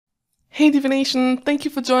Hey Divi Nation, thank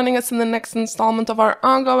you for joining us in the next installment of our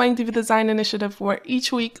ongoing Divi Design Initiative, where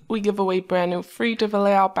each week we give away brand new free Divi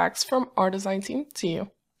Layout Packs from our design team to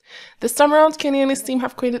you. This time around, Kenny and his team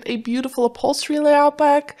have created a beautiful upholstery layout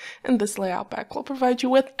pack, and this layout pack will provide you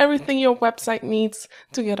with everything your website needs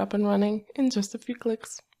to get up and running in just a few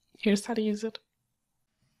clicks. Here's how to use it.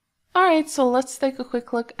 Alright, so let's take a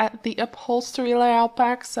quick look at the upholstery layout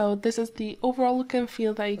pack. So this is the overall look and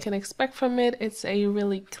feel that you can expect from it. It's a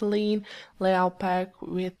really clean layout pack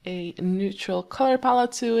with a neutral color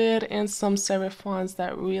palette to it and some serif fonts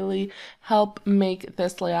that really help make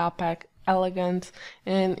this layout pack elegant,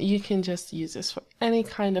 and you can just use this for any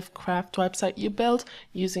kind of craft website you build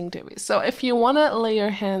using Divi. So if you want to lay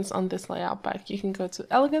your hands on this layout pack, you can go to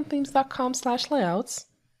elegantthemes.com/layouts.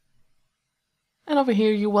 And over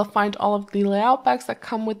here you will find all of the layout packs that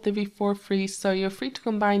come with Divi for free, so you're free to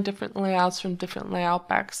combine different layouts from different layout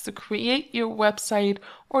packs to create your website,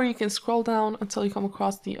 or you can scroll down until you come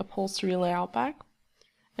across the upholstery layout pack.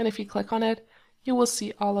 And if you click on it, you will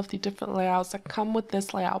see all of the different layouts that come with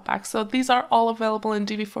this layout pack. So these are all available in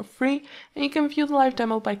Divi for free, and you can view the live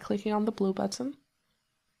demo by clicking on the blue button.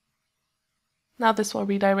 Now this will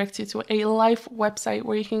redirect you to a live website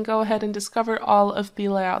where you can go ahead and discover all of the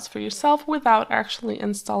layouts for yourself without actually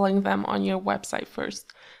installing them on your website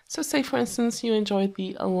first. So say for instance you enjoyed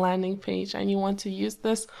the landing page and you want to use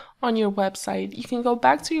this on your website. You can go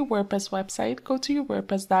back to your WordPress website, go to your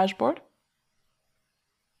WordPress dashboard,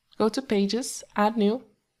 go to Pages, Add New,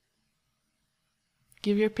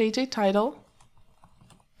 give your page a title,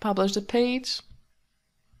 publish the page,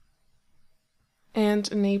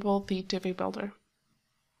 and enable the Divi Builder.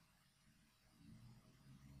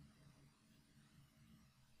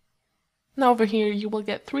 Now over here you will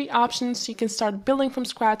get three options. You can start building from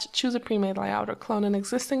scratch, choose a pre-made layout, or clone an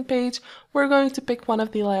existing page. We're going to pick one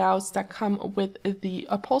of the layouts that come with the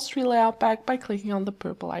upholstery layout pack by clicking on the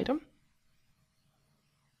purple item.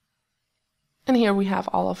 And here we have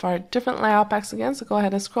all of our different layout packs again, so go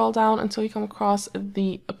ahead and scroll down until you come across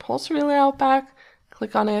the upholstery layout pack,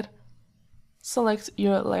 click on it, select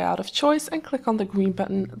your layout of choice, and click on the green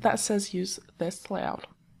button that says use this layout.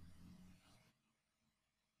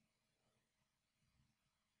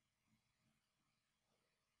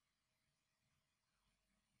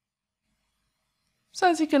 So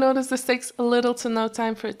as you can notice, this takes a little to no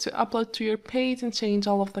time for it to upload to your page and change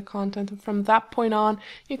all of the content. And from that point on,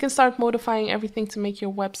 you can start modifying everything to make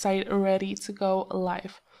your website ready to go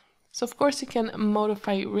live. So of course you can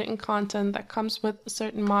modify written content that comes with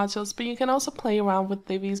certain modules, but you can also play around with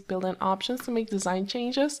Divi's built-in options to make design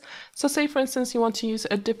changes. So say for instance you want to use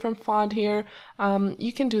a different font here,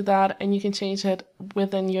 you can do that and you can change it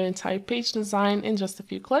within your entire page design in just a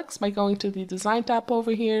few clicks by going to the Design tab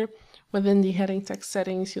over here. Within the heading text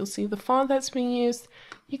settings, you'll see the font that's being used.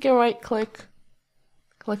 You can right click,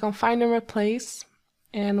 click on Find and Replace,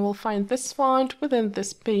 and we'll find this font within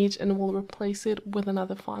this page and we'll replace it with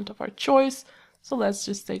another font of our choice. So let's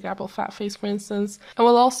just take Apple Fat Face for instance. And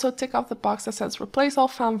we'll also tick off the box that says replace all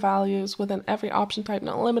font values within every option type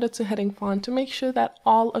not limited to heading font to make sure that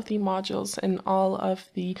all of the modules and all of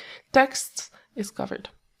the text is covered.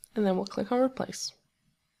 And then we'll click on Replace.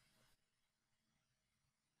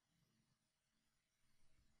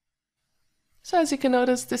 So as you can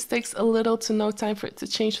notice, this takes a little to no time for it to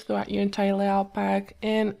change throughout your entire layout pack,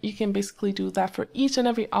 and you can basically do that for each and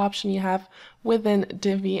every option you have within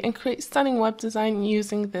Divi and create stunning web design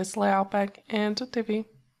using this layout pack and Divi.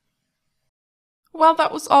 Well,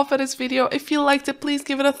 that was all for this video. If you liked it, please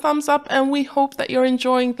give it a thumbs up, and we hope that you're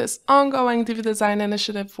enjoying this ongoing Divi Design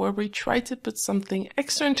Initiative where we try to put something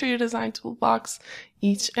extra into your design toolbox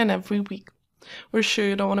each and every week. We're sure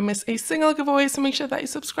you don't want to miss a single giveaway, so make sure that you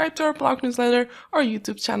subscribe to our blog newsletter, our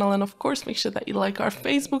YouTube channel, and of course make sure that you like our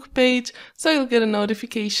Facebook page so you'll get a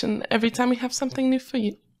notification every time we have something new for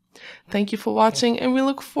you. Thank you for watching, and we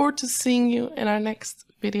look forward to seeing you in our next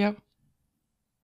video.